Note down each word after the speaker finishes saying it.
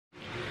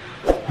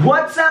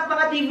What's up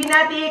mga TV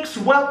Natics?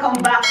 Welcome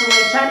back to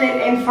my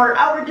channel, and for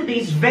our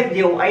today's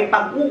video ay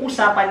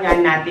pag-uusapan nga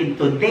natin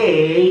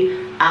today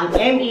ang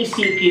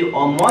MECQ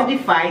o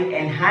Modified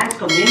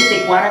Enhanced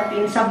Community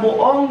Quarantine sa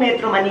buong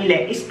Metro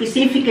Manila,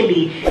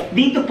 specifically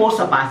dito po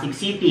sa Pasig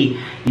City.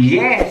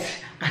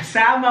 Yes!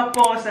 Kasama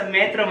po sa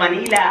Metro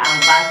Manila ang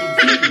Pasig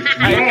City.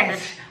 Yes!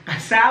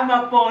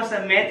 Kasama po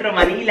sa Metro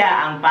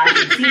Manila ang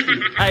Pasig City.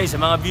 Hi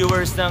sa mga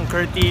viewers ng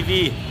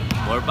KURTV.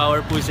 More power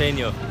po sa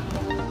inyo.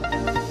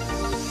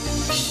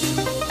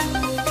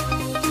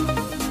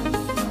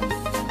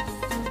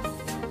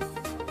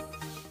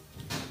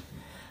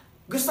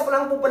 Gusto ko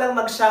lang po palang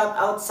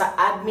mag-shoutout sa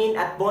admin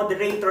at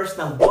moderators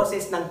ng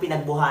Boses ng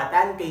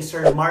Pinagbuhatan, kay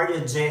Sir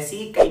Mario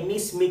Jesse, kay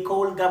Miss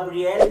Nicole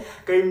Gabriel,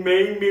 kay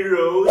Mamie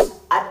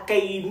Rose, at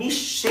kay Miss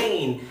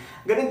Shane.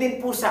 Ganun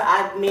din po sa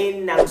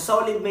admin ng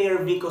Solid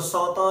Mayor Vico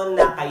Sotto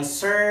na kay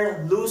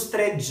Sir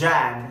Lustre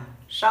Jan.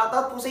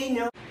 Shoutout po sa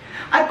inyo!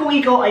 At kung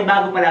ikaw ay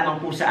bago pa lamang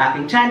po sa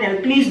aking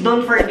channel, please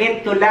don't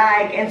forget to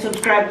like and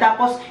subscribe.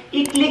 Tapos,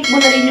 i-click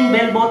mo na rin yung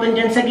bell button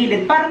dyan sa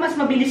gilid para mas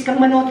mabilis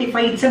kang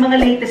ma-notified sa mga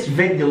latest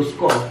videos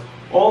ko.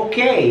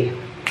 Okay.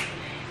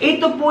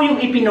 Ito po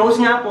yung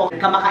ipinost nga po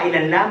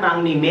kamakailan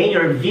lamang ni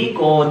Mayor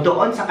Vico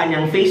doon sa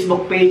kanyang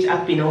Facebook page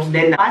at pinost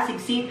din na Pasig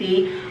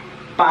City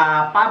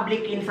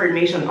Public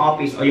Information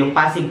Office o yung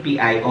Pasig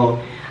PIO.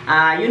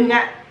 Yun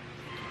nga.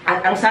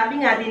 At ang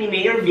sabi nga din ni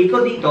Mayor Vico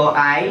dito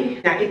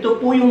ay na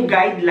ito po yung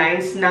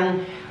guidelines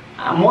ng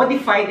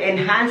Modified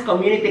Enhanced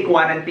Community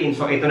Quarantine.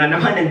 So ito na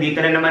naman,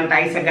 nandito na naman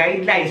tayo sa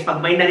guidelines. Pag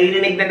may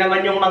naririnig na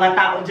naman yung mga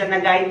tao dyan na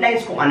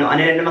guidelines, kung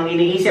ano-ano na namang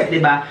iniisip, di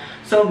ba?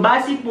 So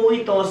base po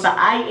ito sa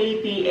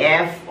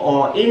IATF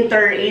o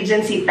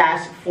Interagency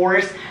Task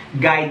Force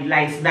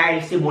Guidelines.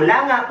 Dahil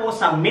simula nga po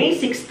sa May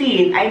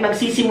 16 ay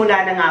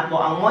magsisimula na nga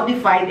po ang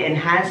Modified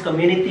Enhanced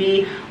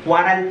Community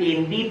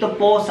Quarantine dito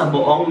po sa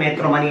buong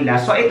Metro Manila.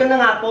 So ito na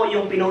nga po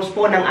yung pinost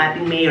po ng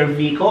ating Mayor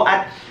Vico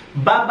at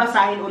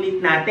babasahin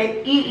ulit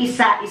natin,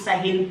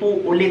 iisa-isahin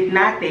po ulit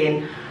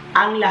natin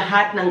ang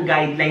lahat ng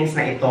guidelines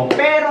na ito.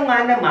 Pero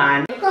nga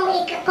naman,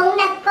 kung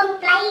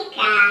nag-comply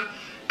ka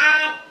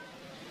at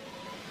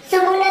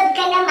sumunod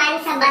ka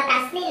naman sa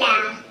batas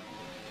nila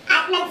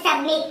at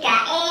nag-submit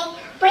ka,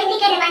 pwede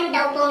ka naman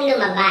daw pong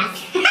lumabas.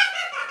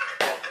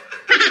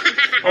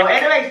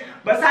 Anyways,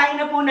 basahin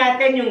na po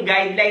natin yung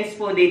guidelines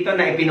po dito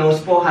na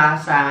ipinost po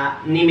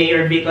sa ni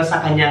Mayor Vico sa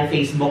kanyang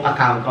Facebook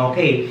account.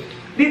 Okay.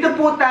 Dito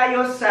po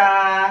tayo sa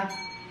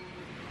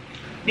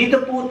ito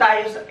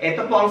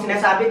po ang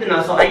sinasabi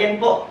doon. So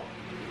ayan po.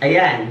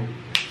 Ayan.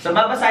 So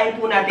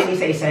babasahin po natin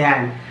isa-isa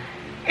yan.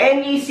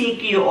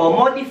 MECQ o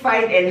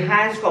Modified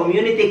Enhanced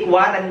Community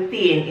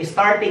Quarantine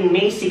starting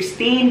May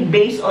 16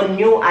 based on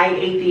new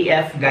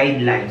IATF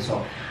guidelines.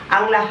 So,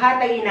 ang lahat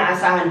ay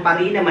inaasahan pa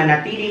rin na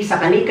manatili sa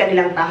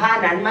kanilang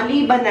tahanan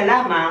maliban na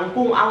lamang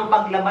kung ang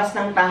paglabas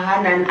ng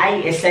tahanan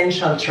ay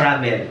essential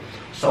travel.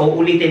 So,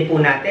 ulitin po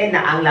natin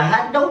na ang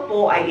lahat daw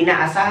po ay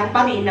inaasahan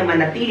pa rin na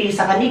manatili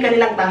sa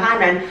kanilang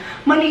tahanan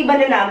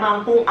maliban na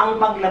lamang kung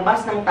ang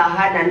paglabas ng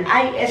tahanan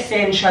ay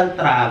essential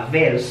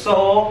travel. So,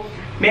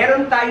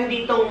 meron tayo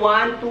ditong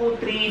 1, 2,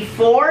 3,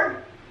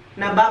 4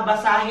 na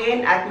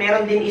babasahin at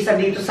meron din isa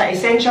dito sa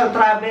essential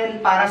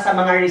travel para sa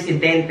mga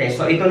residente.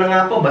 So ito na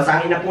nga po,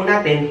 basahin na po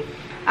natin.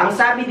 Ang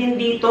sabi din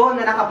dito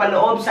na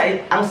nakapaloob sa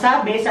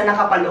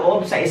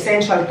nakapaloob sa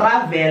essential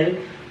travel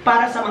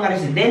para sa mga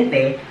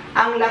residente,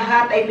 ang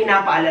lahat ay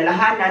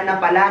pinapaalalahanan na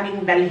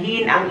palaging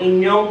dalhin ang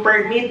inyong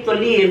permit to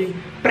live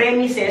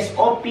premises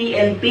o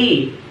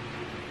PLP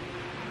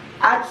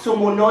at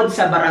sumunod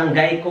sa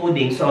barangay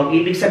coding. So, ang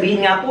ibig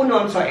sabihin nga po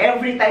nun, so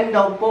every time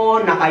daw po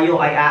na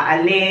kayo ay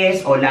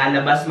aalis o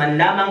lalabas man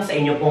lamang sa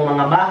inyo pong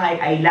mga bahay,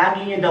 ay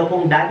lagi nyo daw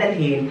pong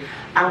dadalhin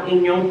ang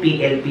inyong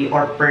PLP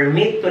or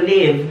Permit to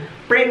Live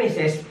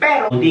Premises,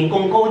 pero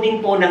kung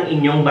coding po ng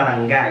inyong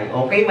barangay.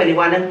 Okay,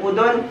 maliwanag po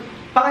doon.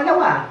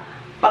 Pangalawa,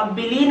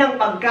 pagbili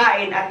ng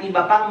pagkain at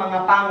iba pang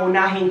mga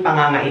pangunahing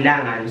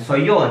pangangailangan. So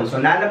yun,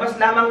 so lalabas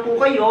lamang po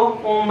kayo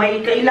kung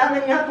may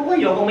kailangan nga po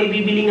kayo, kung may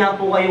bibili nga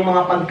po kayong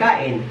mga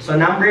pagkain. So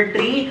number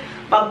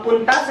 3,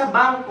 pagpunta sa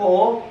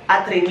bangko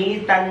at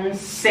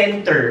remittance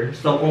center.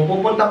 So kung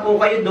pupunta po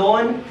kayo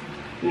doon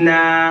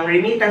ng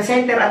remittance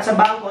center at sa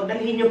bangko,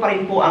 dalhin nyo pa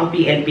rin po ang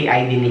PLP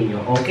ID ninyo.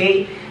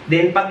 Okay?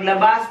 Then,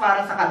 paglabas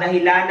para sa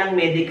kadahilan ng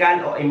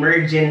medical o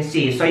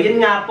emergency. So, yun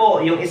nga po,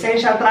 yung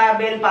essential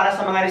travel para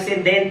sa mga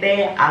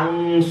residente,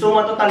 ang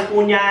suma total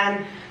po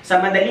niyan,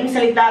 sa madaling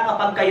salita,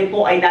 kapag kayo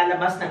po ay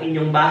lalabas ng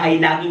inyong bahay,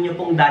 lagi nyo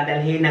pong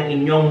dadalhin ng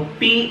inyong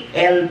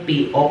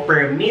PLP o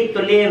Permit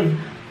to Live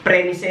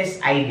Premises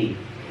ID.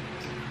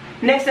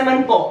 Next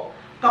naman po,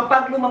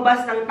 kapag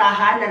lumabas ng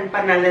tahanan,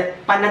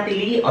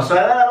 panatili,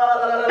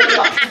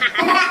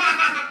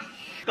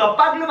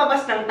 kapag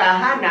lumabas ng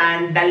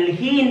tahanan,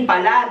 dalhin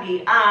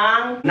palagi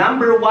ang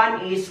number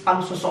 1 is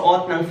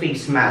pangsusuot ng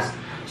face mask.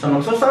 So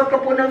magsusuot ka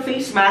po ng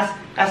face mask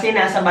kasi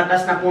nasa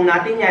batas na po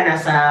natin yan,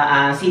 nasa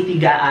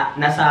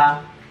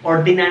nasa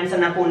ordinansa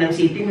na po ng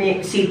city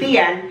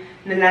yan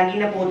na lagi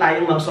na po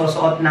tayong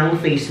magsusuot ng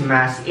face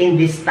mask in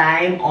this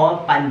time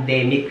of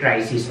pandemic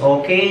crisis.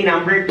 Okay?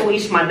 Number 2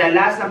 is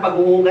madalas na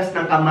paghuhugas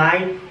ng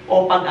kamay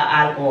o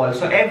pag-aalcohol.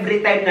 So, every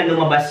time na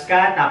lumabas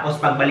ka,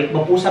 tapos pagbalik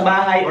mo po sa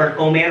bahay, or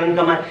kung meron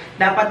ka man,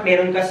 dapat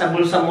meron ka sa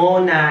bulsa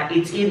mo na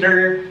it's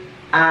either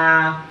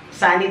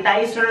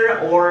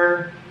sanitizer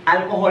or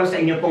alcohol sa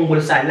inyo pong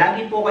bulsa.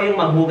 Lagi po kayong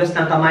maghugas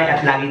ng kamay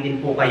at lagi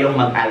din po kayong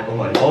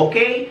mag-alcohol.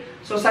 Okay?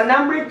 So, sa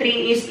number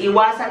 3 is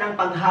iwasan ang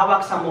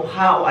paghawak sa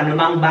mukha o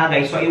anumang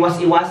bagay. So,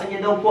 iwasan niyo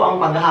daw po ang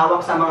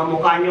paghawak sa mga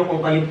mukha niyo kung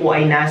kayo po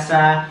ay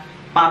nasa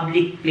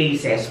public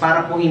places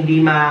para po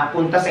hindi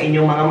mapunta sa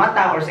inyong mga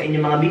mata or sa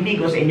inyong mga bibig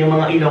o sa inyong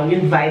mga ilong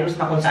yung virus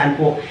na kung saan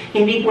po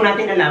hindi po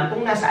natin alam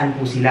kung nasaan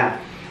po sila.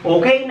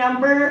 Okay,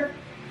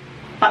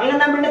 pang-ilang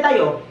number na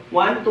tayo?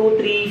 1,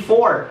 2, 3,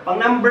 4. Pang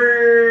number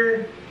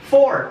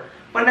 4.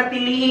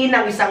 Panatilihin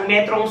ang 1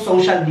 metrong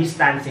social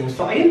distancing.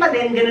 So, ayun pa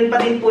din, ganun pa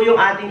din po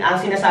yung ang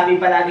sinasabi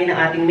palagi ng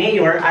ating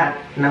mayor at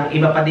ng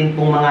iba pa din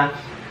pong mga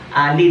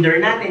leader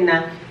natin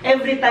na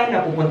every time na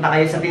pupunta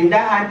kayo sa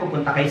tindahan,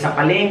 pupunta kayo sa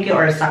palengke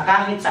or sa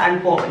kahit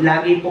saan po,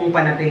 lagi pong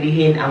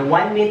panatilihin ang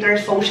 1 meter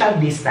social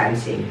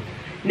distancing.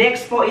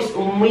 Next po is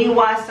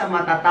umiwas sa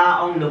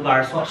matataong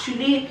lugar. So,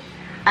 actually,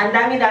 ang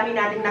dami-dami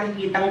nating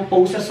nakikitang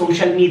post sa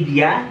social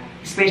media,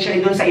 especially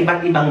doon sa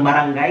iba't ibang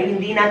barangay,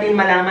 hindi natin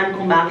malaman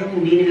kung bakit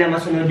hindi nila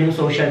masunod yung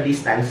social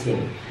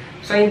distancing.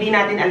 So, hindi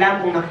natin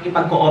alam kung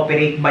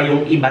nakikipag-cooperate ba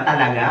yung iba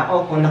talaga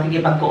o kung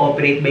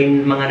nakikipag-cooperate ba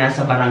yung mga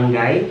nasa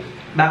barangay.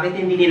 Bakit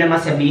hindi nila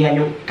masabihan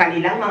yung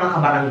kanilang mga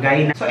kabarangay.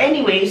 So,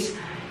 anyways,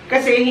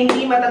 kasi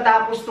hindi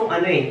matatapos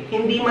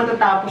hindi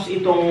matatapos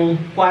itong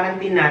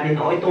quarantine natin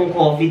o itong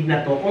COVID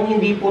na to kung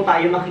hindi po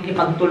tayo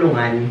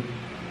makikipagtulungan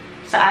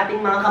sa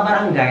ating mga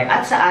kabarangay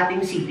at sa ating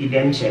city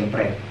din,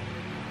 syempre.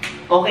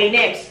 Okay,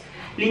 next.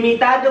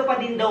 Limitado pa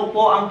din daw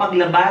po ang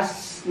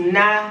paglabas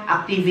na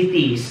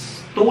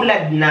activities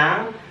tulad ng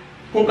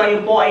kung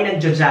kayo po ay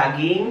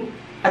nagja-jogging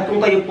at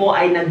kung kayo po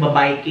ay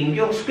nagbabiking.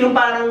 Yung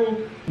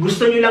parang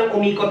gusto nyo lang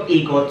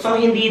umikot-ikot, so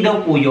hindi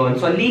daw po yun.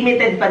 So,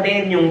 limited pa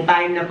din yung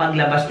time na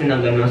paglabas nyo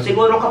ng gano'n.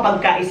 Siguro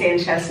kapag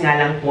ka-essentials nga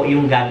lang po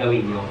yung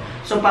gagawin nyo.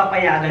 So,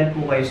 papayagan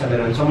po kayo sa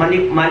gano'n. So,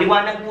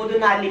 maliwanag po doon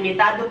na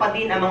limitado pa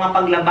din ang mga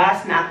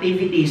paglabas na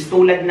activities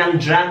tulad ng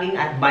jogging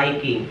at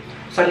biking.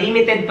 So,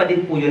 limited pa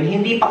din po yun.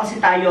 Hindi pa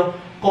kasi tayo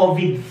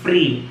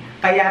COVID-free.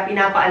 Kaya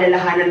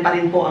pinapaalalahanan pa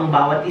rin po ang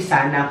bawat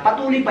isa na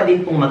patuloy pa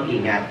din pong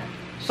mag-ingat.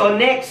 So,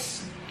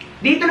 next.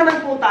 Dito naman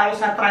po tayo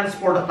sa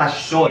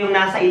transportasyon. Yung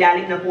nasa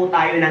ilalim na po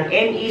tayo ng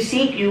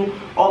MECQ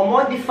o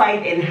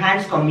Modified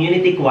Enhanced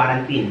Community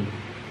Quarantine.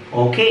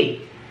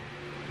 Okay.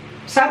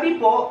 Sabi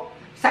po,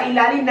 sa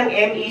ilalim ng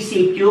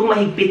MECQ,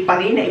 mahigpit pa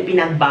rin na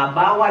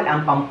ipinagbabawal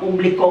ang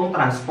pampublikong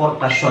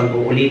transportasyon.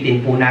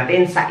 Uulitin po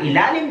natin, sa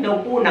ilalim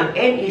daw po ng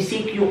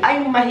MECQ ay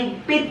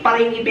mahigpit pa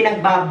rin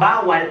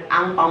ipinagbabawal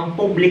ang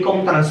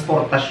pampublikong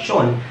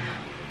transportasyon.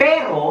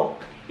 Pero,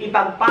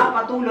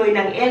 ipagpapatuloy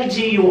ng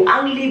LGU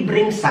ang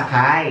libreng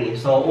sakay.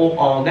 So,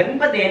 ganun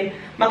pa din,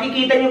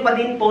 makikita nyo pa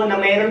din po na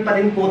mayroon pa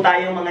din po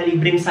tayong mga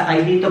libreng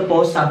sakay dito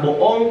po sa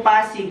Buong,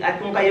 Pasig.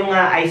 At kung kayo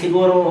nga ay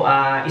siguro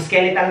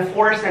skeletal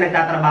force na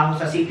nagtatrabaho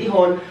sa City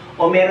Hall,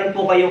 o meron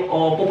po kayo,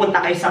 o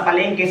pupunta kayo sa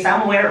palengke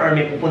somewhere, or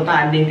may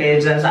pupuntahan din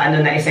kayo dyan sa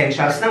na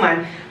essentials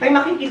naman, may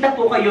makikita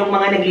po kayong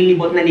mga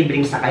naglilibot na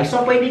libreng sakay.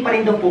 So, pwede pa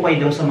rin daw po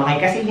kayo doon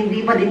sumakay kasi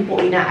hindi pa din po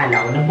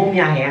inaalaw na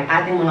bumiyahe ang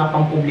ating mga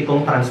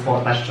pampublikong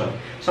transportasyon.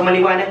 So,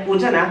 maliwanag po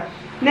dyan ha.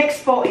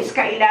 Next po is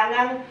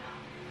kailangang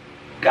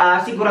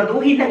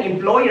siguraduhin ng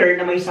employer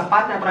na may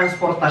sapat na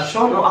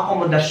transportasyon o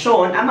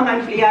akomodasyon ang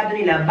mga empleyado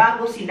nila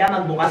bago sila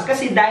magbukas.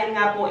 Kasi dahil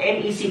nga po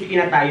MECQ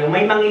na tayo,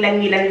 may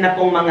mangilan-ngilan na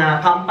pong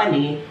mga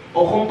company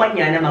o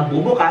kumpanya na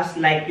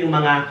magbubukas, like yung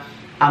mga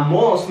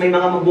malls, may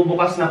mga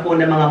magbubukas na po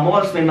ng mga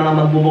malls, may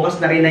mga magbubukas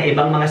na rin na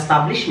ibang mga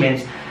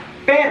establishments.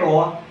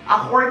 Pero,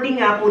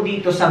 according nga po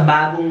dito sa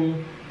bagong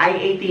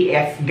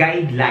IATF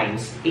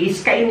guidelines,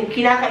 is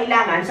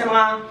kinakailangan sa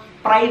mga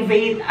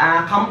private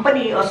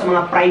company o sa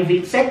mga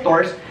private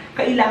sectors,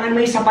 kailangan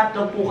may sapat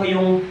daw po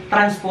kayong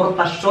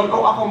transportasyon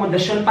o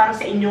akomodasyon para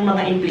sa inyong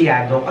mga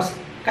empleyado.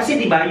 Kasi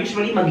di ba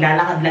usually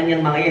maglalakad lang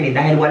yung mga yan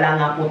dahil wala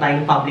nga po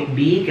tayong public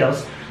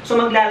vehicles. So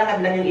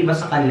maglalakad lang yung iba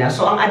sa kanila.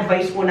 So ang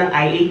advice po ng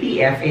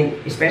IATF, and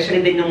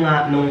especially din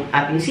nung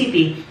ating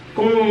city,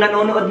 kung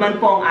nanonood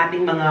man po ang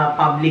ating mga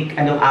public,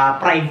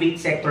 private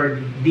sector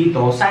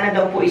dito, sana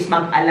daw po is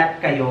mag-alat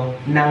kayo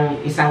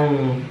ng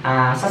isang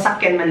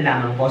sasakyan man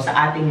lamang po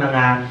sa ating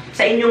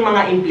sa inyong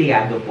mga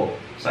empleyado po.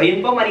 So,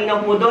 ayun po,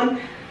 malinaw po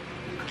doon.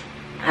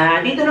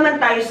 Dito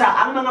naman tayo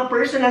sa ang mga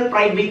personal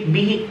private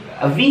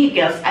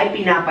vehicles ay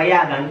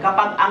pinapayagan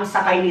kapag ang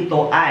sakay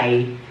nito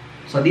ay,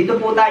 so dito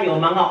po tayo,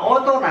 mga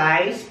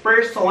authorized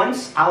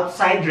persons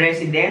outside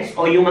residence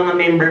o yung mga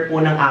member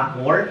po ng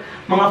APOR,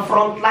 mga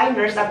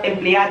frontliners at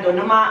empleyado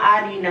na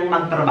maaari ng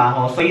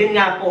magtrabaho. So yun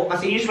nga po,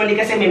 kasi usually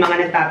kasi may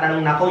mga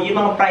nagtatanong na kung yung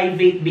mga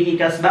private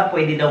vehicles ba,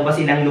 pwede daw ba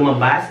silang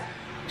lumabas?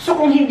 So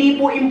kung hindi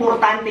po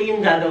importante yung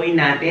gagawin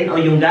natin o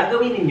yung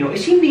gagawin ninyo, is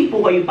hindi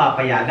po kayo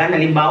papayagan.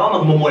 Halimbawa,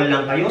 magmumall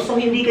lang kayo, so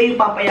hindi kayo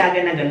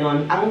papayagan na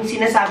ganun. Ang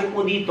sinasabi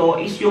po dito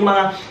is yung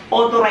mga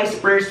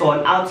authorized person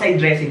outside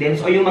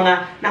residence o yung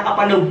mga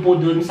nakapalog po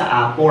dun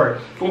sa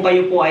APOR. Kung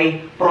kayo po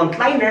ay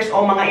frontliners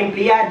o mga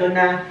empleyado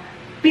na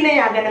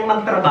pinayagan ng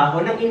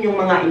magtrabaho ng inyong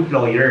mga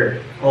employer.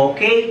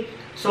 Okay?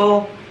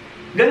 So,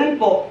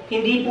 ganun po,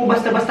 hindi po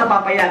basta-basta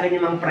papayagan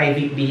yung mga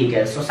private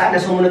vehicles. So sana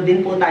sumunod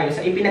din po tayo sa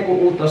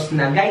ipinag-uutos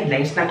na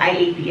guidelines ng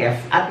IATF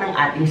at ng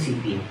ating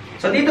city.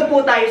 So dito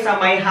po tayo sa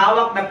may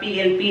hawak na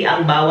PLP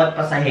ang bawat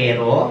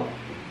pasahero.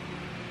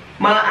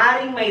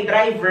 Maaaring may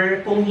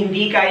driver kung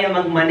hindi kaya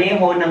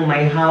magmaneho ng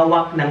may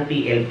hawak ng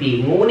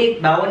PLP. Ngunit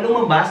bawal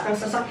lumabas ng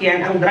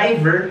sasakyan ang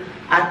driver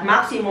at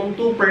maximum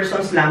 2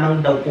 persons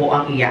lamang daw po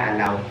ang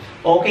iaalaw.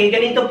 Okay,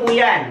 ganito po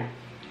yan.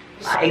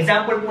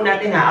 Example po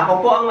natin ha,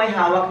 ako po ang may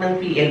hawak ng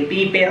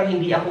PLP pero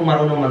hindi ako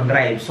marunong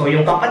mag-drive. So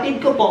yung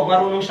kapatid ko po,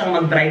 marunong siyang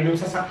mag-drive ng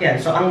sasakyan.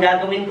 So ang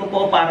gagawin ko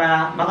po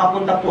para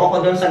makapunta po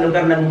ako doon sa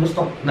lugar na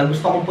gusto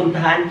kong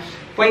puntahan,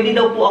 pwede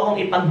daw po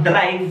akong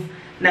ipag-drive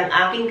ng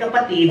aking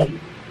kapatid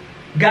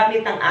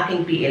gamit ang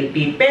aking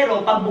PLP.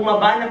 Pero pag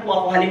bumaba na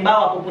po ako,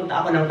 halimbawa pupunta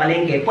ako ng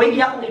palengke, pwede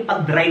akong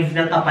ipag-drive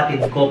ng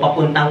kapatid ko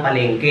papuntang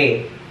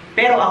palengke.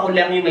 Pero ako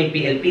lang yung may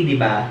PLP, di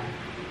ba?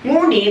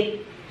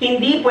 Ngunit,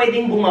 hindi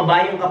pwedeng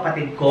bumaba yung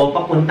kapatid ko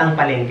papuntang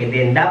palengke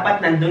din. Dapat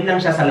nandun lang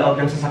siya sa loob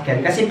ng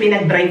sasakyan. Kasi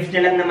pinag-drive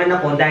niya lang naman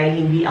ako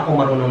dahil hindi ako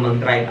marunong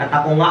mag-drive. At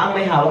ako nga ang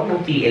may hawak ng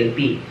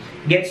PLP.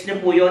 Gets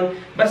niyo po yun?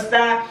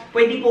 Basta,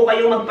 pwede po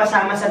kayong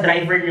magpasama sa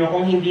driver niyo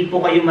kung hindi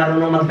po kayo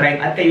marunong mag-drive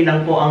at kayo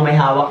lang po ang may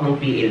hawak ng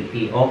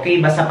PLP.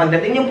 Okay? Basta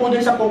pagdating niyo po dun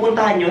sa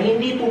pupuntahan niyo,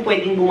 hindi po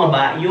pwedeng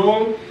bumaba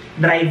yung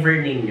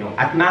driver ninyo.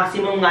 At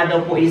maximum nga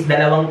daw po is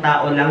 2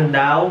 tao lang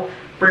daw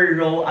per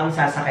row ang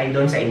sasakay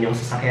doon sa inyong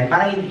sasakyan.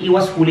 Para hindi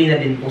iwas huli na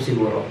din po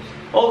siguro.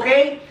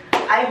 Okay?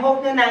 I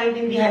hope na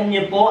naintindihan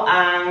niyo po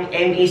ang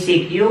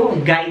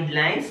MECQ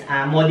guidelines,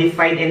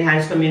 Modified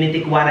Enhanced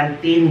Community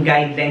Quarantine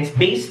Guidelines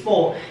based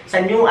po sa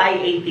new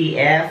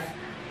IATF.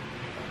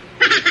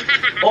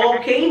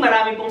 Okay,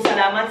 marami pong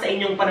salamat sa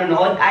inyong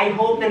panonood. I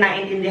hope na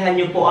naintindihan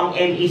niyo po ang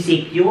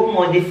MECQ,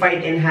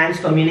 Modified Enhanced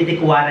Community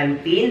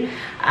Quarantine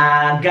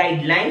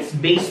Guidelines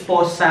based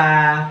po sa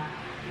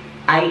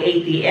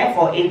IATF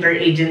o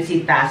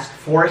Interagency Task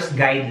Force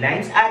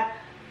Guidelines at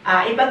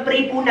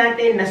ipag-pray po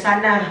natin na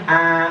sana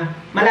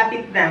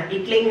malapit na,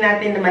 i-claim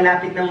natin na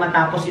malapit nang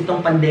matapos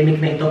itong pandemic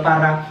na ito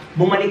para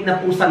bumalik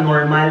na po sa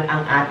normal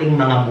ang ating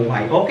mga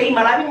buhay. Okay,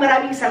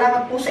 maraming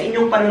salamat po sa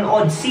inyong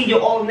panonood. See you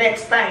all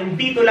next time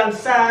dito lang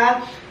sa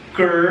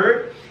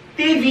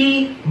KURTV.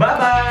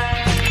 Bye-bye!